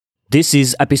This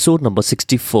is episode number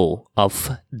 64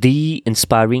 of The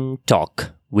Inspiring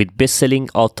Talk with best-selling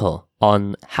author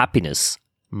on happiness,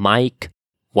 Meik,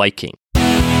 Wiking.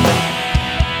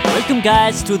 Welcome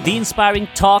guys to The Inspiring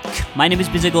Talk. My name is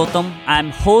Bijay Gautam. I'm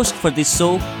host for this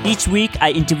show. Each week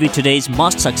I interview today's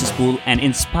most successful and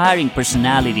inspiring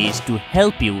personalities to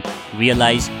help you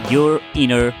realize your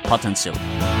inner potential.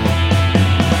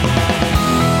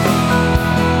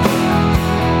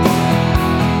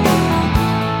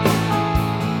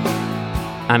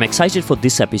 I'm excited for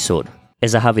this episode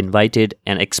as I have invited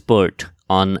an expert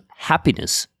on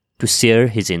happiness to share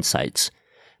his insights.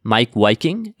 Meik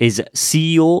Wiking is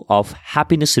CEO of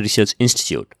Happiness Research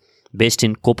Institute based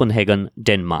in Copenhagen,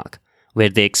 Denmark, where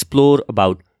they explore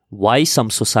about why some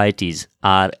societies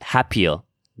are happier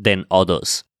than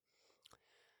others.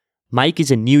 Meik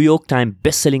is a New York Times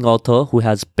best-selling author who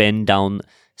has penned down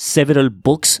several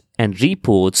books and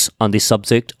reports on the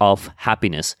subject of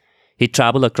happiness. He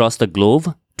traveled across the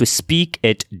globe to speak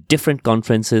at different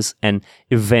conferences and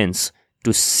events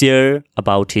to share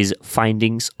about his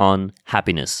findings on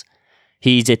happiness.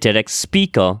 He is a TEDx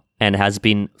speaker and has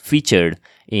been featured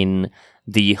in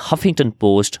the Huffington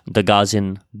Post, The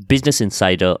Guardian, Business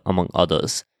Insider, among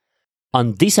others.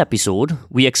 On this episode,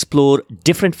 we explore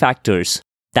different factors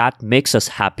that makes us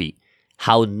happy,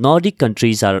 how Nordic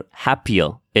countries are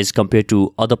happier as compared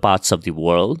to other parts of the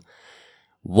world.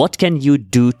 What can you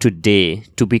do today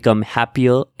to become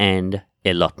happier and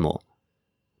a lot more?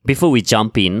 Before we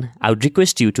jump in, I would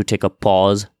request you to take a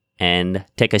pause and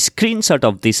take a screenshot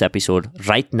of this episode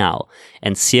right now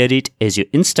and share it as your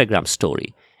Instagram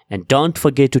story. And don't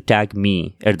forget to tag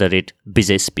me at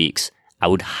 @Bijay Speaks. I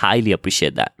would highly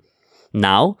appreciate that.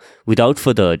 Now, without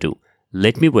further ado,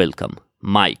 let me welcome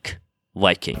Meik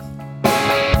Wiking.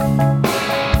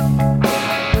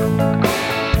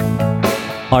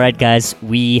 All right, guys,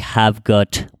 we have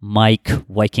got Meik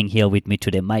Wiking here with me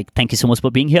today. Meik, thank you so much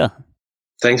for being here.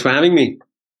 Thanks for having me.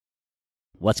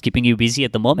 What's keeping you busy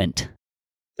at the moment?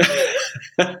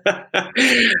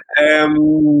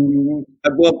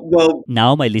 Well,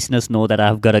 Now my listeners know that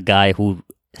I've got a guy who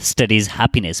studies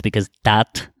happiness because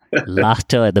that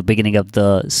laughter at the beginning of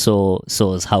the show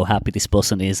shows how happy this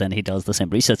person is, and he does the same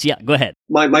research. Yeah, go ahead.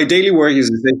 my daily work is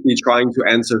essentially trying to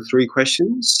answer three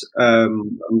questions.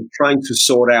 I'm trying to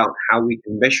sort out how we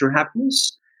can measure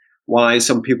happiness, why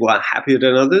some people are happier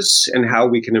than others, and how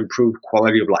we can improve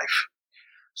quality of life.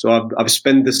 So I've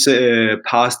spent this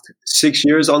past 6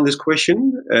 years on this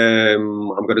question.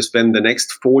 I'm going to spend the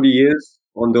next 40 years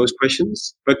on those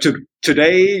questions. But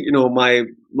today,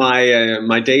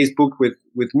 my day is booked with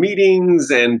meetings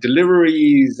and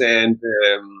deliveries and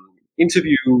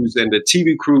interviews and a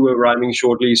TV crew arriving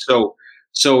shortly. So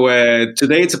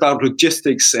today it's about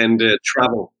logistics and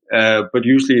travel. But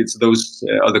usually it's those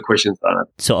other questions.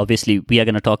 So obviously we are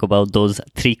going to talk about those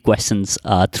three questions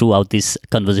throughout this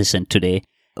conversation today.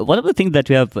 One of the things that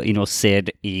we have, said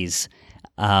is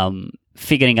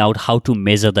figuring out how to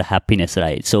measure the happiness,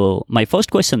 right? So my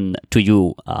first question to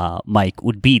you, Meik,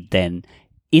 would be then,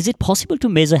 is it possible to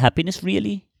measure happiness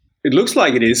really? It looks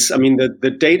like it is. I mean, the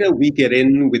data we get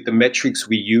in with the metrics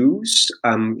we use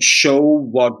show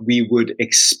what we would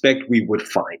expect we would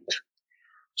find.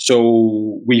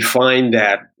 So we find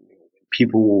that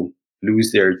people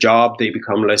lose their job, they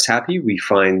become less happy. We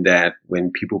find that when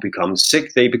people become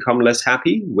sick, they become less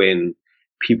happy. When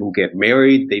people get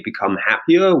married, they become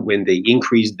happier. When they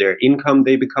increase their income,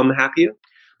 they become happier.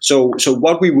 So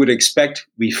what we would expect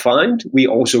we find, we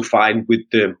also find with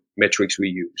the metrics we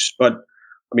use. But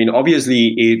I mean,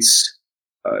 obviously it's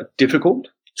difficult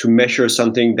to measure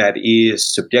something that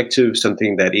is subjective,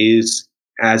 something that is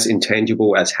as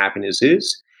intangible as happiness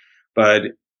is.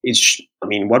 But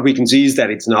what we can see is that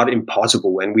it's not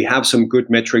impossible, and we have some good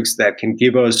metrics that can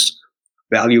give us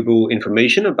valuable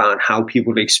information about how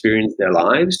people experience their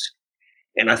lives.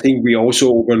 And I think we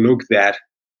also overlook that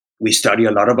we study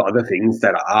a lot of other things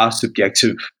that are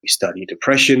subjective. We study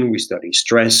depression, we study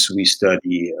stress, we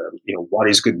study, what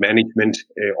is good management.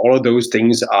 All of those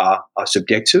things are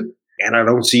subjective. And I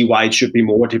don't see why it should be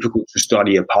more difficult to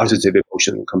study a positive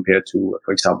emotion compared to,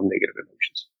 for example, negative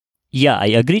emotions. Yeah, I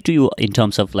agree to you in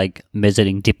terms of like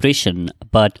measuring depression,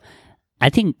 but I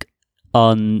think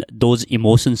on those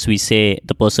emotions we say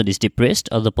the person is depressed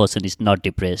or the person is not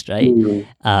depressed, right?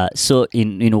 Mm-hmm. So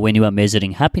when you are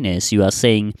measuring happiness, you are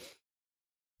saying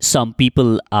some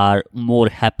people are more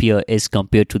happier as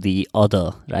compared to the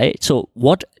other, right? So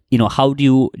how do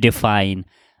you define,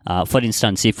 for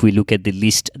instance, if we look at the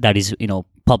list that is,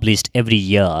 published every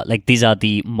year, like these are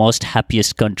the most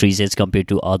happiest countries as compared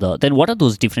to other, then what are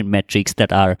those different metrics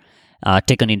that are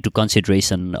taken into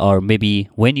consideration, or maybe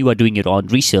when you are doing your own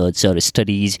research or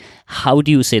studies, how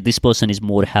do you say this person is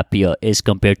more happier as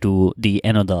compared to the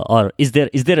another, or is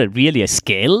there really a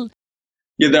scale?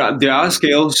 Yeah, there are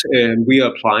scales, and we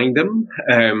are applying them.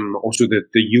 Also, the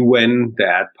UN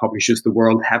that publishes the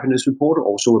World Happiness Report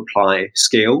also apply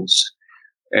scales.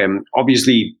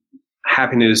 Obviously,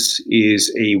 happiness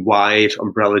is a wide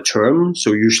umbrella term,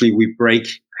 so usually we break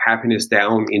happiness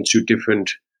down into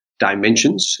different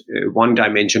dimensions. One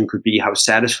dimension could be how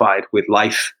satisfied with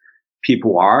life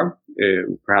people are,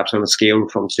 perhaps on a scale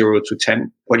from 0 to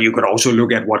 10. But you could also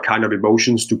look at what kind of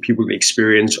emotions do people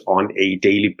experience on a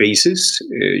daily basis.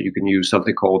 You can use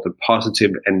something called the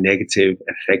positive and negative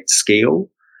affect scale,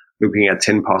 looking at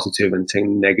 10 positive and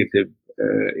 10 negative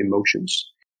emotions.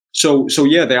 So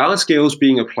yeah, there are scales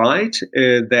being applied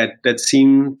that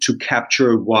seem to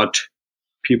capture what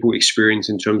people experience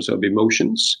in terms of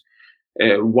emotions.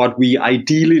 What we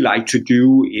ideally like to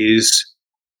do is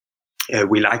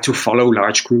we like to follow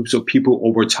large groups of people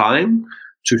over time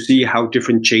to see how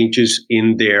different changes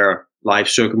in their life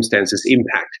circumstances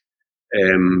impact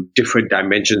different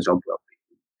dimensions of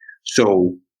well-being.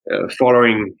 So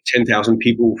following 10,000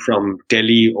 people from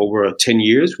Delhi over 10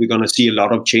 years, we're going to see a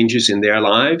lot of changes in their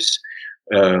lives.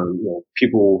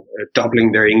 People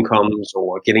doubling their incomes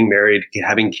or getting married,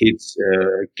 having kids,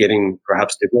 getting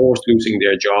perhaps divorced, losing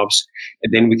their jobs.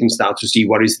 And then we can start to see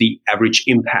what is the average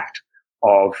impact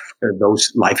of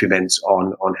those life events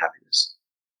on happiness.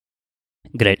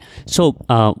 Great. So,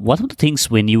 one of the things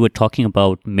when you were talking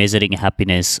about measuring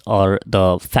happiness or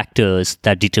the factors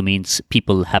that determines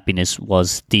people happiness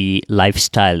was the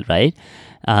lifestyle, right?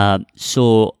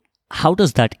 So, how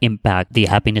does that impact the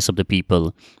happiness of the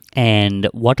people? And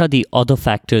what are the other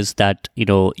factors that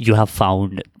you have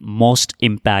found most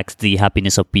impacts the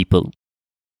happiness of people?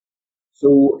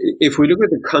 So if we look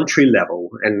at the country level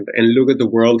and look at the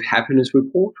World Happiness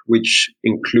Report, which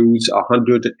includes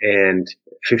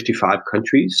 155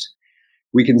 countries,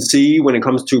 we can see when it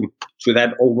comes to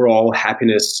that overall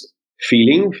happiness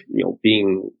feeling,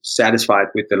 being satisfied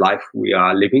with the life we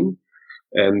are living,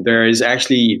 there is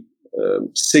actually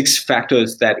 6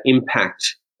 factors that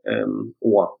impact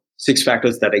or 6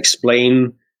 factors that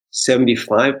explain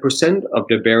 75% of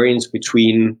the variance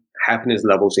between happiness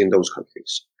levels in those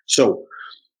countries. So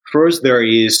first, there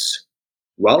is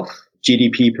wealth,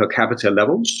 GDP per capita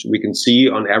levels. We can see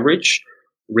on average,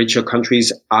 richer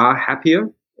countries are happier,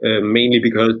 mainly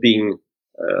because being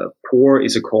poor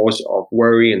is a cause of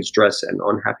worry and stress and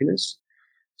unhappiness.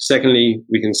 Secondly,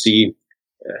 we can see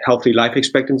healthy life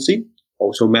expectancy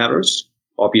also matters.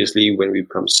 Obviously, when we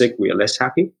become sick, we are less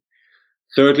happy.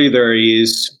 Thirdly, there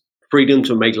is freedom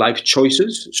to make life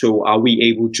choices. So are we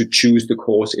able to choose the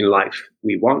course in life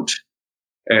we want?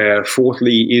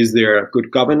 Fourthly, is there good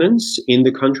governance in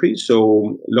the country?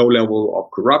 So low level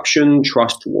of corruption,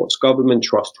 trust towards government,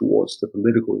 trust towards the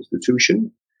political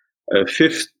institution.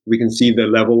 Fifth, we can see the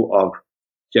level of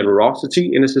generosity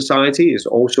in a society is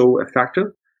also a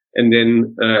factor. And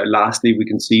then lastly, we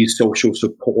can see social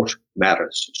support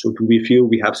matters. So do we feel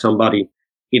we have somebody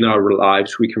in our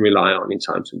lives we can rely on in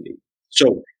times of need?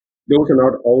 So those are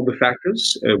not all the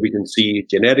factors. We can see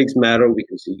genetics matter. We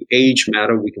can see age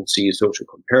matter. We can see social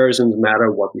comparisons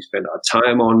matter. What we spend our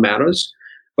time on matters.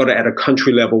 But at a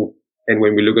country level, and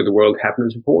when we look at the World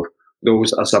Happiness Report,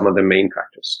 those are some of the main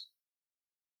factors.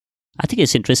 I think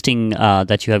it's interesting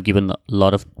that you have given a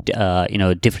lot of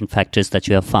different factors that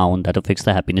you have found that affects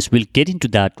the happiness. We'll get into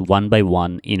that one by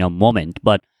one in a moment.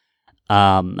 But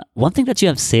one thing that you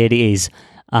have said is,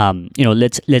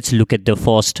 let's look at the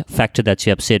first factor that you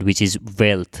have said, which is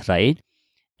wealth, right?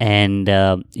 And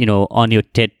on your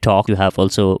TED talk, you have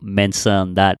also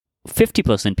mentioned that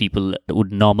 50% people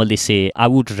would normally say, I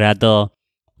would rather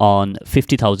on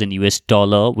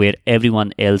 $50,000 where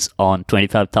everyone else on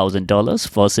 $25,000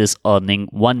 versus earning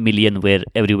 1 million where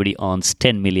everybody earns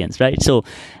 10 millions, right? So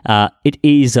it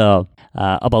is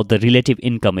about the relative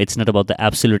income. It's not about the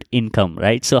absolute income,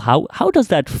 right? So how does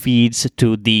that feeds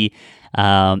to the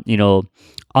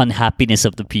unhappiness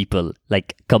of the people,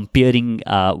 like comparing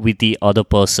with the other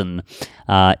person?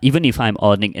 Even if I'm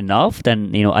earning enough,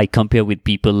 then I compare with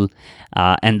people,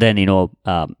 and then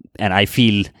and I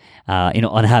feel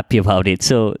unhappy about it.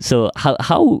 So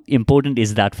how important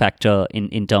is that factor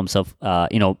in terms of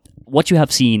what you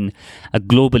have seen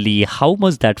globally? How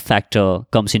much that factor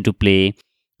comes into play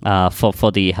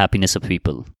for the happiness of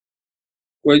people?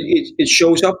 Well, it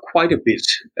shows up quite a bit.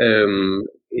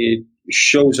 It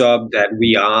shows up that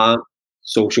we are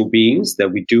social beings,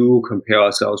 that we do compare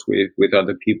ourselves with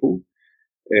other people.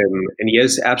 And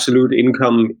yes, absolute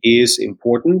income is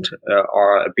important,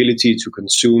 our ability to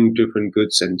consume different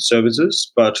goods and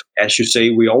services. But as you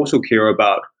say, we also care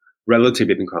about relative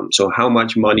income. So how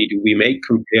much money do we make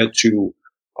compared to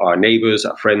our neighbors,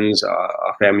 our friends,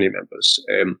 our family members?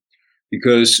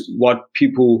 Because what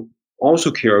people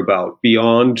also care about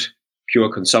beyond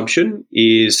pure consumption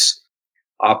is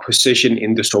our position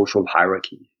in the social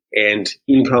hierarchy. And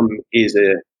income is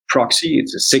a proxy,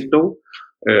 it's a signal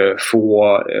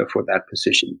for that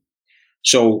position.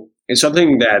 So it's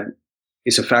something that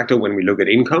is a factor when we look at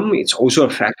income. It's also a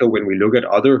factor when we look at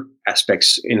other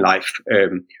aspects in life.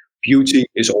 Beauty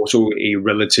is also a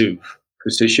relative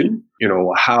position. You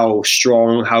know, how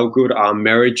strong, how good our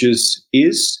marriages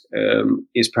is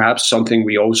perhaps something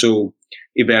we also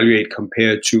evaluate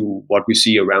compared to what we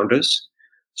see around us.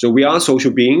 So we are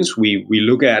social beings. We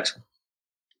look at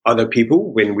other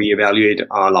people when we evaluate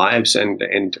our lives and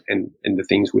the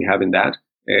things we have in that.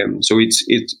 So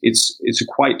it's a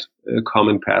quite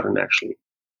common pattern, actually.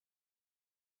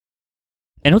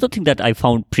 Another thing that I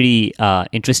found pretty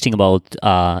interesting about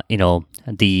the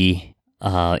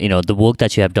work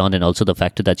that you have done, and also the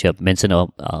factor that you have mentioned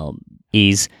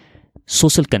is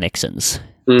social connections.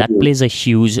 Mm-hmm. That plays a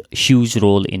huge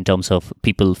role in terms of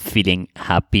people feeling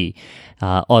happy,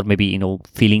 or maybe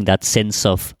feeling that sense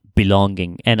of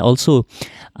belonging. And also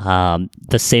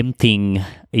the same thing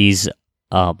is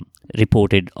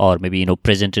reported or maybe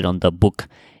presented on the book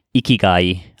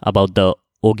Ikigai about the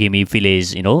Ogami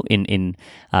village, in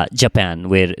Japan,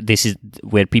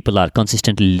 where people are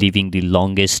consistently living the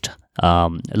longest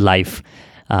life,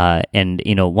 and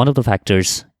one of the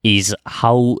factors is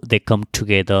how they come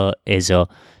together as a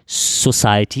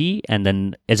society and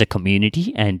then as a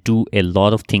community and do a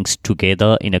lot of things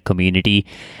together in a community,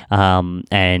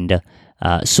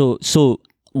 so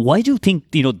why do you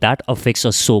think that affects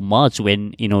us so much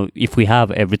when if we have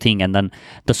everything, and then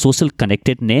the social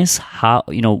connectedness, how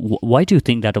why do you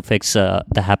think that affects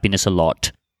the happiness a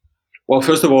lot? Well,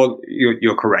 first of all,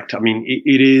 you're correct. I mean,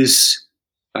 it is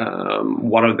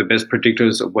one of the best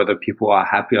predictors of whether people are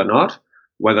happy or not,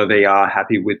 whether they are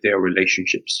happy with their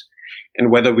relationships. And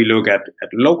whether we look at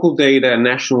local data,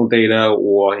 national data,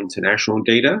 or international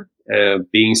data,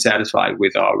 being satisfied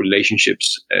with our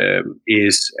relationships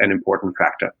is an important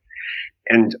factor.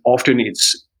 And often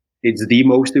it's the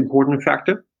most important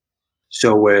factor.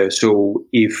 So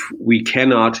if we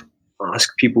cannot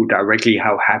ask people directly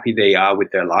how happy they are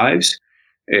with their lives,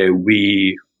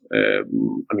 we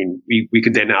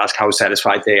could then ask how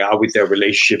satisfied they are with their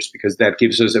relationships, because that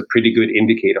gives us a pretty good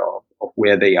indicator of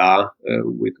where they are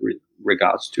with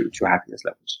regards to happiness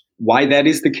levels. Why that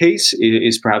is the case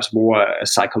is perhaps more a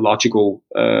psychological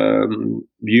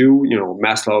view.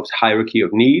 Maslow's hierarchy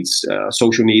of needs.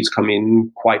 Social needs come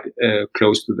in quite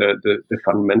close to the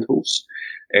fundamentals.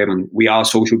 We are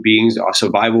social beings. Our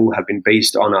survival have been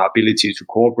based on our ability to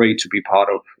cooperate, to be part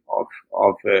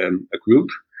of a group.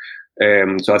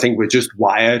 So I think we're just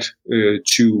wired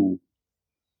to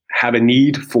have a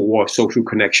need for social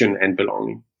connection and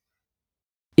belonging.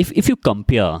 If you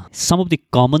compare some of the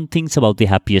common things about the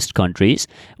happiest countries,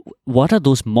 what are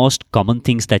those most common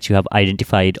things that you have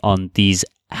identified on these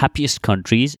happiest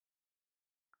countries?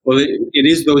 Well, it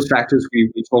is those factors we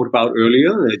talked about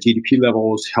earlier: GDP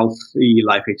levels, healthy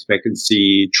life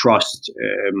expectancy, trust,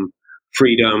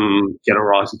 freedom,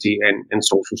 generosity, and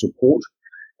social support.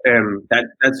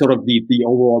 That's sort of the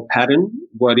overall pattern.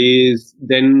 What is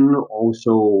then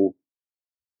also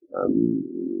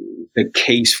the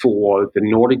case for the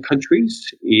Nordic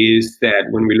countries is that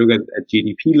when we look at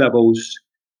GDP levels,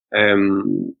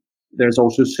 there's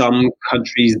also some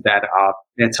countries that are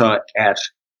better at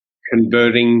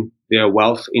converting their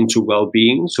wealth into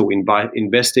well-being. So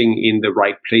investing in the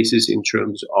right places in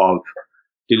terms of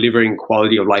delivering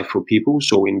quality of life for people.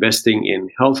 So investing in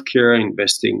healthcare,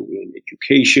 investing in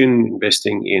education,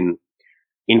 investing in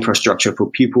infrastructure for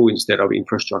people instead of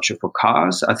infrastructure for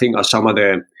cars, I think are some of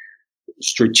the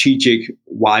strategic,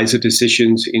 wiser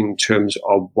decisions in terms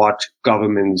of what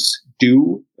governments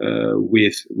do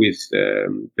with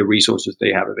the resources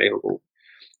they have available.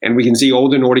 And we can see all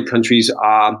the Nordic countries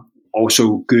are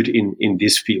also good in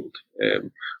this field.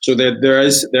 So there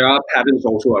are patterns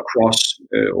also across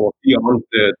or beyond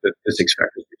the 6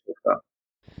 factors we talked about.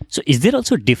 So is there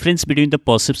also a difference between the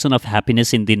perception of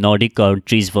happiness in the Nordic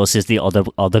countries versus the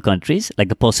other countries, like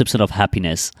the perception of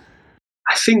happiness?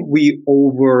 I think we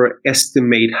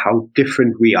overestimate how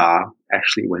different we are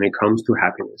actually when it comes to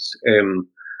happiness.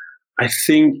 I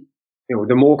think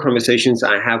the more conversations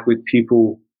I have with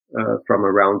people from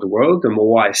around the world, the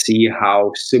more I see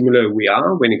how similar we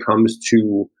are when it comes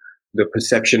to the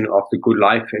perception of the good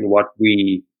life and what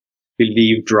we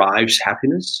believe drives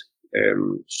happiness.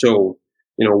 So,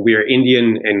 we're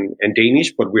Indian and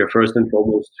Danish, but we're first and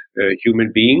foremost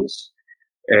human beings.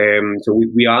 So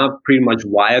we are pretty much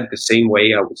wired the same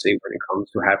way, I would say, when it comes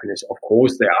to happiness. Of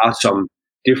course, there are some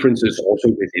differences also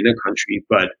within a country,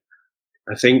 but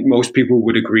I think most people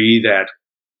would agree that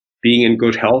being in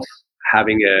good health,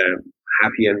 having a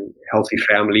happy and healthy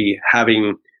family,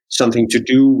 having something to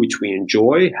do which we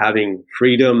enjoy, having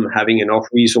freedom, having enough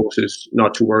resources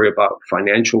not to worry about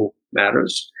financial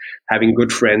matters, having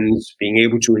good friends, being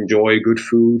able to enjoy good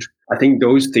food. I think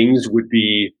those things would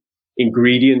be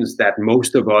ingredients that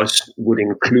most of us would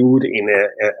include in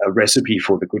a recipe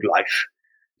for the good life.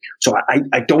 So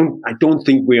I don't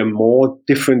think we are more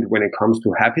different when it comes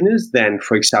to happiness than,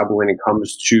 for example, when it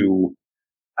comes to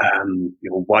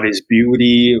what is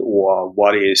beauty or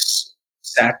what is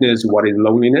sadness, what is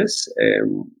loneliness.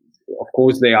 Of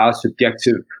course, they are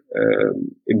subjective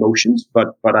emotions,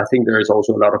 but I think there is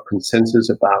also a lot of consensus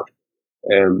about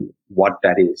what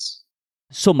that is.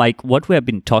 So, Mike, what we have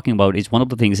been talking about is one of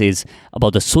the things is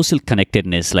about the social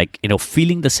connectedness, like,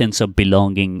 feeling the sense of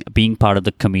belonging, being part of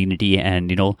the community,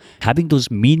 and, having those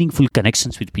meaningful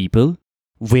connections with people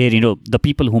where, the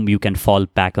people whom you can fall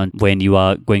back on when you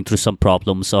are going through some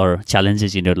problems or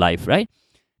challenges in your life, right?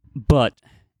 But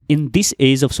in this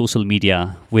age of social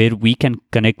media, where we can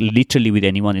connect literally with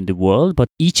anyone in the world, but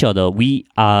each other, we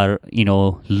are,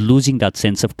 losing that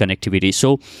sense of connectivity.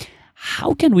 So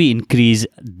how can we increase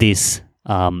this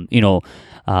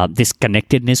this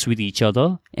connectedness with each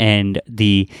other and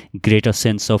the greater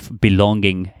sense of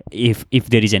belonging? If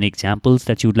there is any examples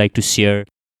that you would like to share.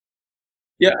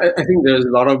 Yeah, I think there's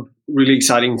a lot of really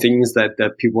exciting things that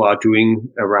people are doing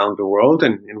around the world,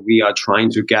 and we are trying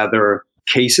to gather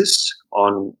cases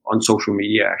on social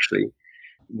media. Actually,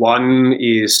 one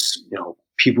is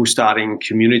people starting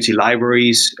community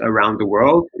libraries around the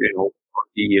world.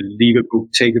 The leave a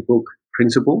book, take a book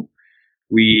principle.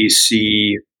 We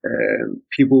see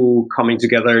people coming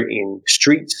together in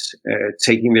streets,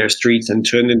 taking their streets and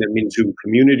turning them into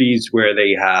communities where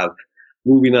they have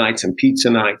movie nights and pizza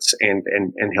nights and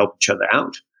help each other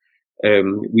out.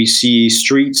 We see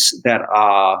streets that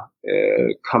are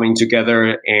coming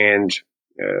together and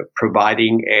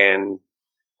providing an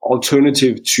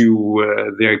alternative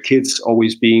to their kids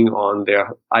always being on their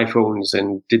iPhones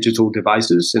and digital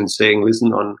devices and saying,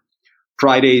 listen, on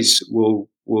Fridays we'll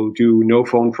do no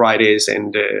phone Fridays,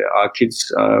 and our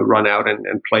kids run out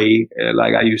and play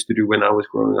like I used to do when I was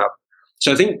growing up.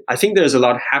 So I think there's a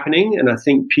lot happening, and I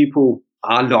think people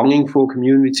are longing for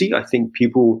community. I think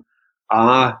people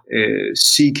are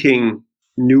seeking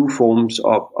new forms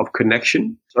of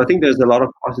connection. So I think there's a lot of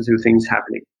positive things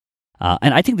happening.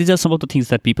 And I think these are some of the things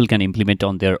that people can implement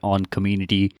on their own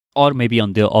community or maybe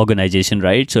on their organization,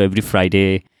 right? So every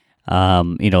Friday,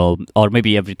 or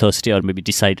maybe every Thursday, or maybe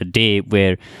decide a day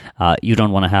where you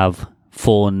don't want to have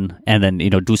phone, and then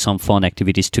do some fun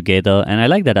activities together. And I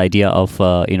like that idea of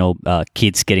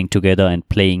kids getting together and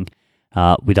playing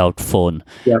without phone,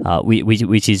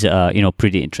 which is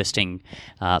pretty interesting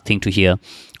thing to hear.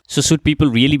 So should people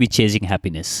really be chasing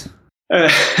happiness?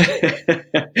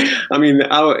 I mean,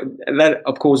 that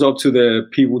of course up to the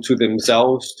people, to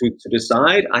themselves to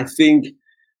decide. I think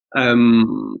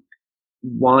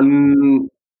one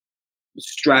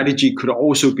strategy could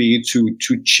also be to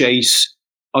chase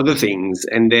other things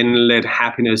and then let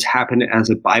happiness happen as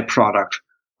a byproduct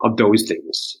of those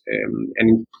things.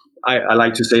 And I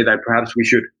like to say that perhaps we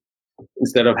should,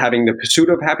 instead of having the pursuit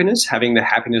of happiness, having the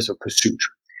happiness of pursuit.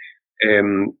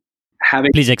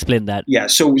 Please explain that. Yeah,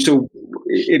 so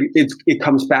it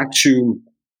comes back to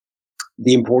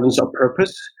the importance of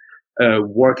purpose,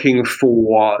 working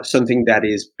for something that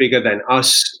is bigger than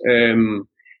us,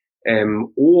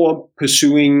 or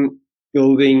pursuing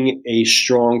building a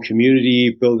strong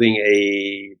community, building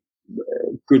a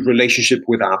good relationship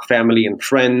with our family and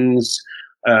friends,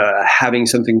 having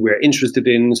something we're interested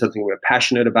in, something we're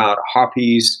passionate about,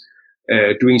 hobbies,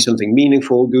 doing something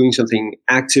meaningful, doing something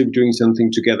active, doing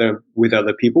something together with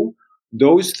other people.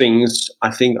 Those things,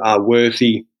 I think, are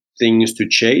worthy things to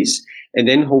chase. And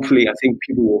then hopefully, I think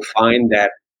people will find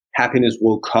that happiness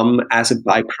will come as a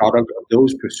byproduct of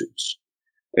those pursuits.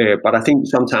 But I think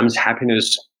sometimes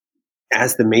happiness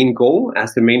as the main goal,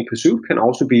 as the main pursuit, can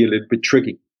also be a little bit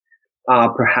tricky.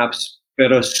 Perhaps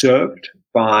better served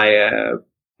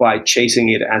by chasing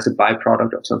it as a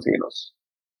byproduct of something else.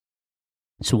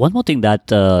 So one more thing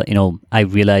that I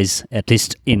realize, at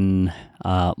least in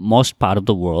most part of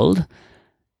the world,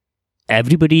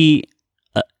 everybody,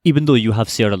 even though you have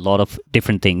shared a lot of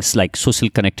different things like social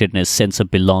connectedness, sense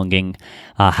of belonging,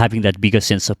 having that bigger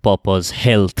sense of purpose,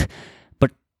 health,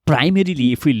 but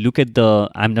primarily, if we look at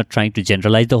I'm not trying to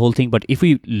generalize the whole thing, but if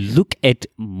we look at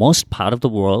most part of the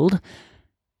world,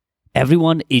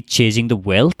 everyone is chasing the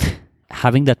wealth,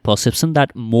 having that perception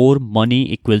that more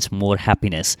money equals more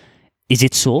happiness. Is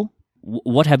it so?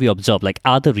 What have you observed? Like,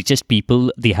 are the richest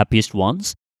people the happiest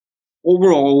ones?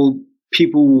 Overall,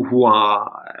 people who are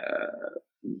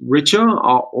richer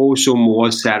are also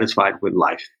more satisfied with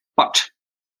life. But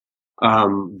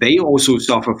they also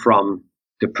suffer from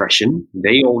depression.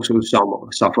 They also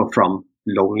suffer from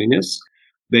loneliness.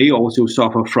 They also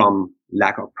suffer from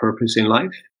lack of purpose in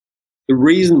life. The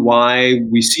reason why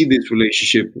we see this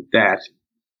relationship that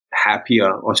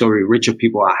richer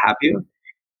people are happier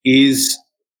is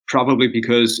probably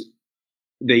because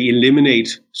they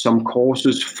eliminate some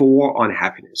causes for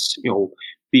unhappiness.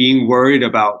 Being worried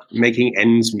about making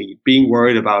ends meet, being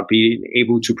worried about being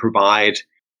able to provide,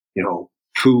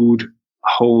 food,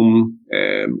 home,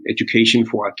 education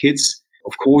for our kids.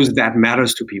 Of course, that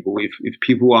matters to people. If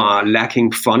people are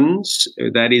lacking funds,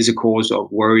 that is a cause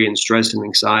of worry and stress and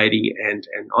anxiety and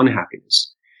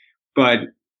unhappiness. But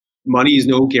money is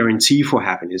no guarantee for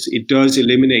happiness. It does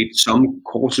eliminate some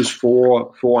causes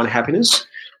for unhappiness,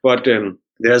 but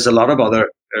there's a lot of other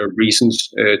reasons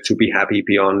to be happy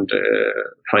beyond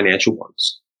financial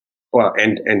ones,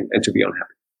 and to be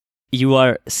unhappy. You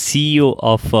are CEO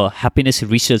of Happiness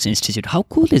Research Institute. How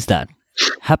cool is that?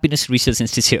 Happiness Research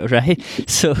Institute, right?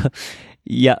 So,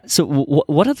 yeah. So,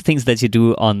 what are the things that you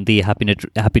do on the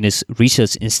Happiness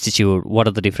Research Institute? What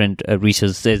are the different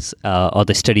researches or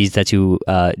the studies that you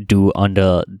do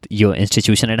under your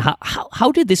institution, and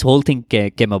how did this whole thing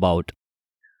came about?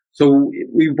 So,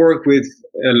 we work with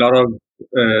a lot of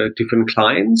different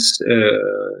clients,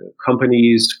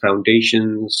 companies,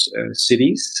 foundations,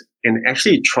 cities, and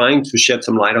actually trying to shed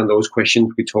some light on those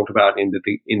questions we talked about in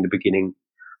the beginning.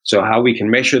 So how we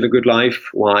can measure the good life,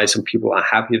 why some people are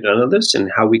happier than others, and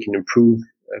how we can improve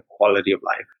quality of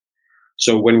life.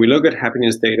 So when we look at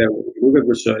happiness data, when we look at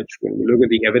research, when we look at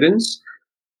the evidence,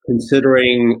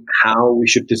 considering how we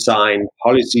should design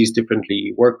policies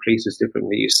differently, workplaces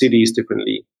differently, cities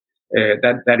differently,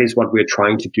 that is what we're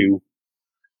trying to do.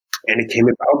 And it came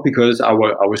about because I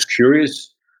was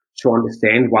curious to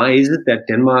understand, why is it that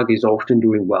Denmark is often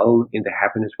doing well in the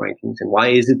happiness rankings? And why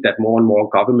is it that more and more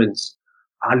governments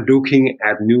are looking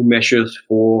at new measures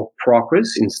for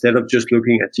progress instead of just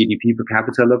looking at GDP per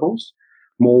capita levels?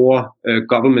 More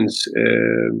governments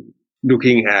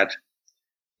looking at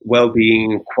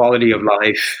well-being, quality of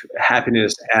life,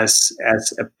 happiness as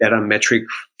a better metric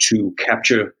to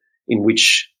capture in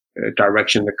which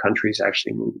direction the country is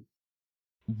actually moving.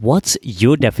 What's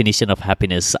your definition of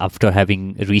happiness after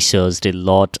having researched a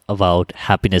lot about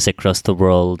happiness across the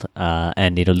world,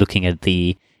 and looking at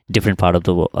the different part of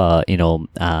the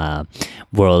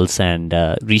worlds and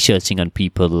researching on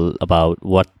people about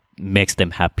what makes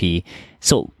them happy?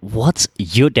 So, what's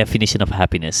your definition of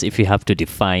happiness? If you have to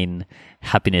define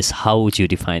happiness, how would you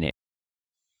define it?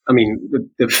 I mean,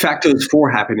 the factors for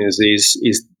happiness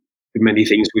is the many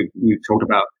things we've talked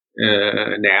about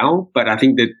now, but I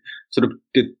think that sort of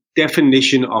the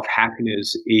definition of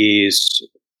happiness is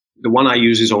the one I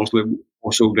use is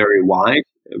also very wide.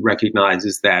 It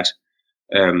recognizes that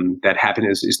that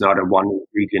happiness is not a one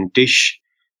ingredient dish.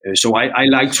 So I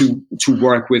like to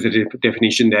work with a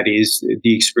definition that is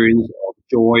the experience of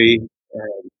joy,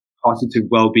 positive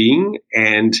well-being,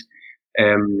 and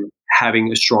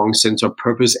having a strong sense of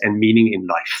purpose and meaning in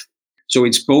life. So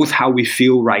it's both how we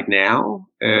feel right now,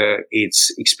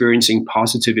 it's experiencing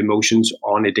positive emotions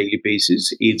on a daily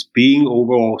basis, it's being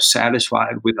overall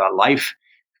satisfied with our life,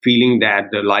 feeling that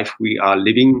the life we are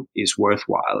living is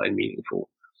worthwhile and meaningful.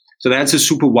 So that's a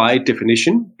super wide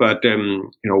definition, but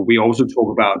we also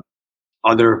talk about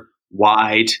other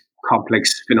wide,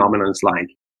 complex phenomena like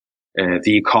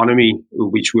the economy,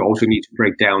 which we also need to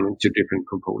break down into different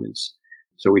components.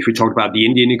 So if we talk about the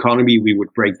Indian economy, we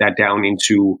would break that down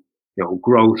into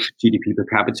growth, GDP per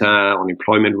capita,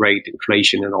 unemployment rate,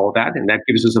 inflation, and all that. And that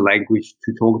gives us a language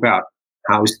to talk about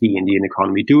how's the Indian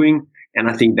economy doing. And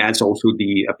I think that's also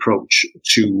the approach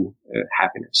to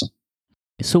happiness.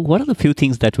 So what are the few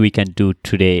things that we can do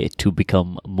today to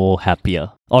become more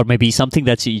happier? Or maybe something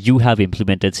that you have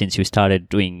implemented since you started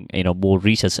doing, more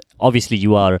research. Obviously,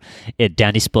 you are a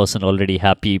Danish person already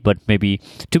happy, but maybe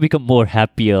to become more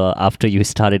happier after you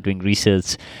started doing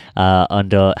research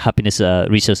under Happiness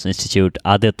Research Institute,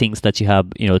 are there things that you have,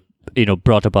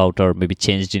 brought about or maybe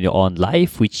changed in your own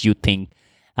life, which you think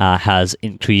has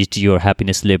increased your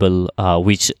happiness level,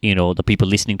 which the people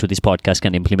listening to this podcast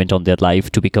can implement on their life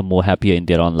to become more happier in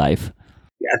their own life?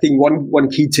 Yeah, I think one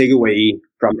key takeaway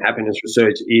from happiness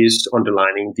research is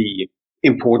underlining the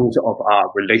importance of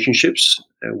our relationships.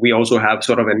 We also have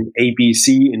sort of an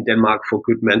ABC in Denmark for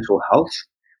good mental health.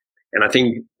 And I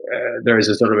think there is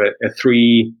a sort of a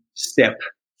 3-step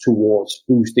towards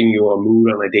boosting your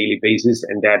mood on a daily basis.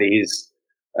 And that is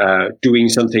doing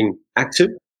something active,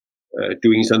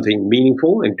 doing something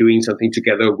meaningful, and doing something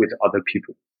together with other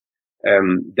people.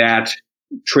 That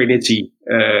trinity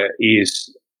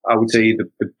is, I would say,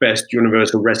 the best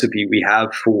universal recipe we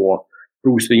have for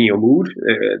boosting your mood.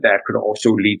 That could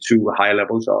also lead to higher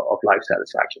levels of life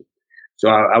satisfaction. So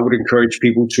I would encourage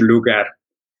people to look at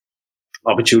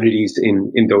opportunities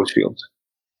in those fields.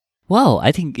 Wow,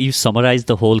 I think you summarized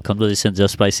the whole conversation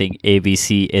just by saying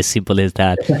ABC, as simple as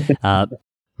that.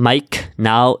 Meik,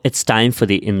 now it's time for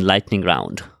the enlightening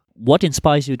round. What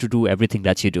inspires you to do everything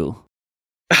that you do?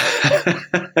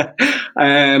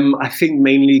 I think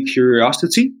mainly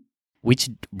curiosity. Which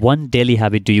one daily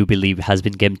habit do you believe has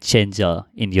been game changer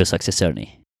in your success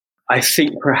journey? I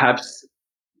think perhaps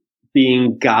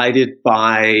being guided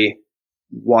by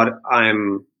what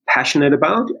I'm passionate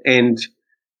about and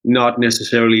not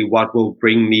necessarily what will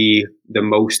bring me the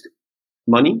most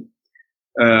money.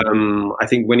 I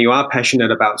think when you are passionate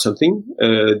about something,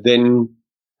 then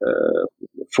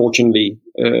fortunately,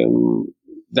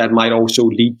 that might also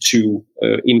lead to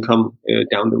income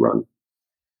down the run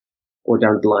or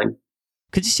down the line.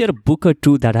 Could you share a book or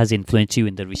two that has influenced you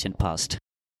in the recent past?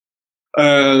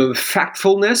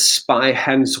 Factfulness by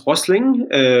Hans Rosling,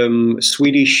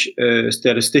 Swedish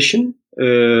statistician,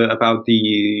 about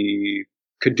the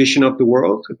condition of the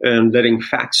world and letting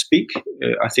facts speak.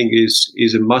 I think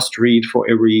is a must read for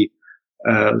every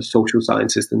social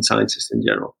scientist and scientist in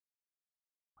general.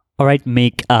 All right,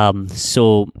 Meik.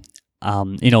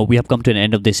 We have come to an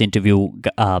end of this interview.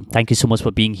 Thank you so much for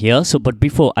being here. But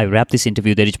before I wrap this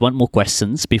interview, there is one more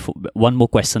question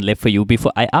left for you.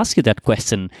 Before I ask you that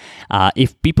question,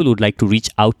 if people would like to reach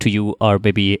out to you or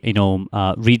maybe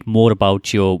read more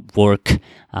about your work,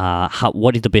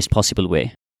 what is the best possible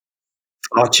way?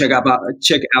 I'll check out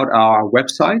our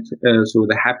website. So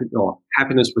the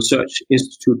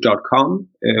happinessresearchinstitute.com.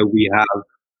 We have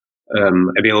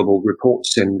available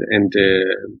reports and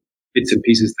bits and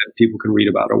pieces that people can read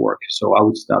about our work. So I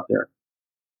would start there.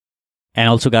 And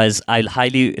also, guys, I'll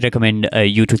highly recommend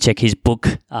you to check his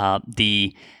book,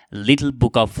 The Little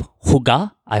Book of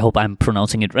Huga. I hope I'm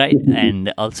pronouncing it right.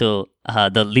 And also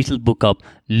The Little Book of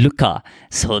Luka.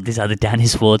 So these are the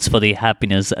Danish words for the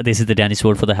happiness. This is the Danish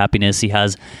word for the happiness. He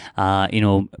has,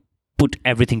 put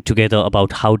everything together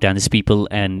about how Danish people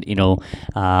and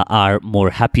are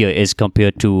more happier as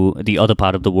compared to the other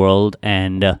part of the world,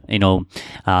 and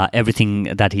everything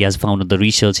that he has found on the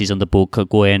research is on the book.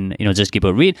 Go and just give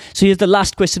a read. So here's the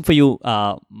last question for you,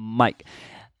 Meik.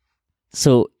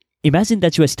 So imagine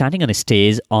that you are standing on a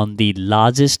stage on the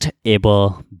largest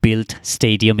ever built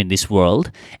stadium in this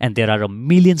world, and there are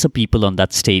millions of people on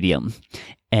that stadium,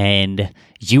 and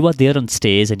you are there on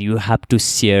stage and you have to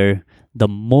share the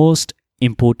most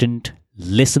important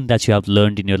lesson that you have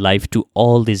learned in your life to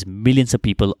all these millions of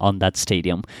people on that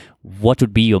stadium. What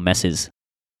would be your message?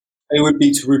 It would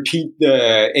be to repeat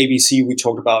the ABC we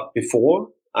talked about before.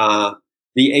 The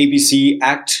ABC: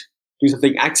 act, do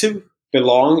something active,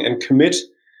 belong, and commit.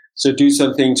 So do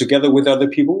something together with other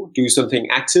people, do something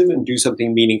active, and do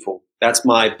something meaningful. That's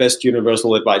my best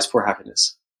universal advice for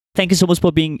happiness. Thank you so much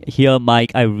for being here,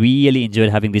 Meik. I really enjoyed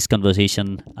having this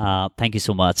conversation. Thank you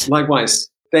so much. Likewise.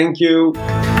 Thank you.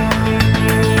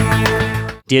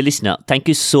 Dear listener, thank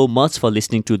you so much for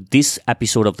listening to this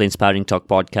episode of the Inspiring Talk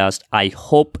podcast. I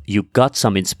hope you got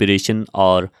some inspiration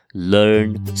or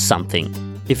learned something.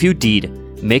 If you did,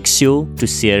 make sure to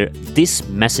share this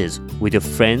message with your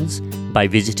friends by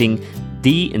visiting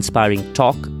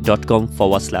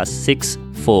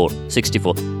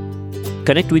theinspiringtalk.com/6464.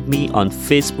 Connect with me on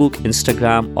Facebook,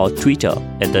 Instagram, or Twitter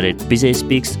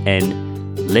 @BizaySpeaks and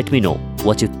let me know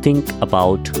what you think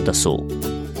about the show.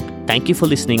 Thank you for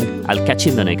listening. I'll catch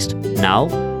you in the next. Now,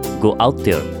 go out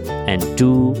there and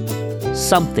do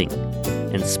something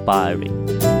inspiring.